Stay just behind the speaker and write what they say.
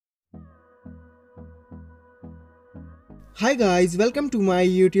Hi guys, welcome to my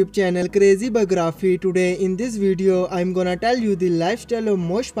YouTube channel Crazy Biography. Today in this video I'm gonna tell you the lifestyle of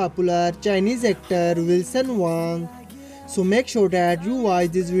most popular Chinese actor Wilson Wang. So make sure that you watch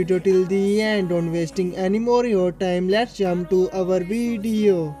this video till the end. Don't wasting any more your time. Let's jump to our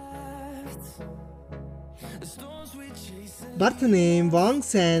video. Birth name Wang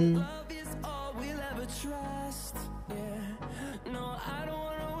Sen.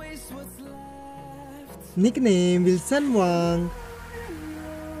 Nickname Wilson Wang.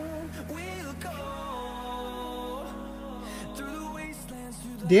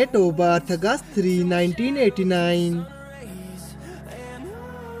 Date of birth August 3, 1989.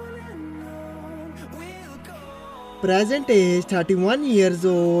 Present age 31 years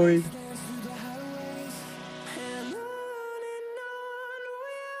old.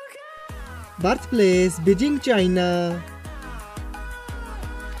 Birthplace Beijing, China.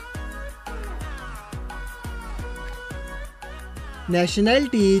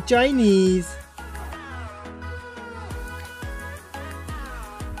 Nationality Chinese.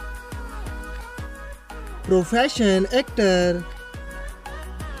 Profession actor.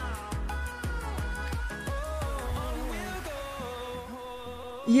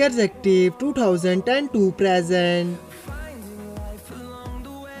 Years active 2010 to present.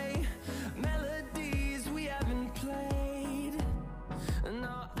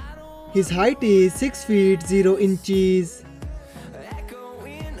 His height is 6 feet 0 inches.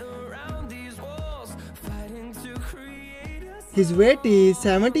 His weight is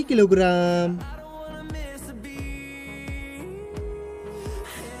 70 kg.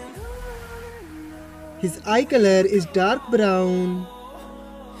 His eye color is dark brown.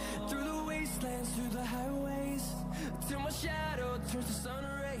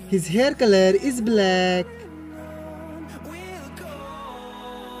 His hair color is black.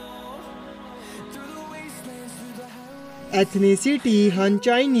 Ethnicity Han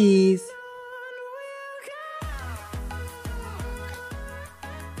Chinese.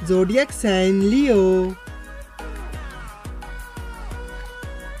 Zodiac sign Leo.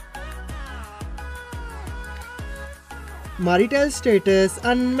 Marital status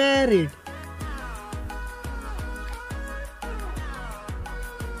unmarried.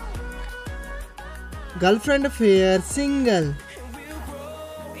 Girlfriend affair single.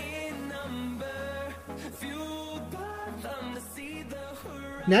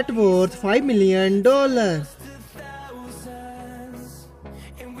 Net worth $5 million.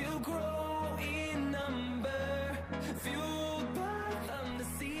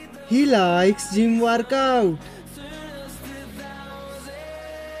 He likes gym workout.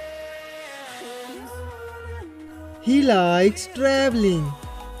 He likes traveling.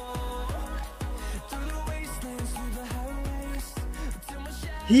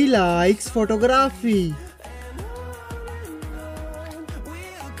 He likes photography.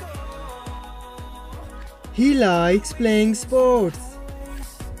 He likes playing sports.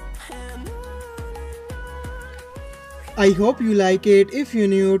 I hope you like it. If you're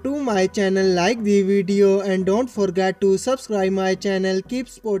new to my channel, like the video and don't forget to subscribe my channel. Keep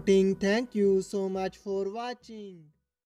supporting. Thank you so much for watching.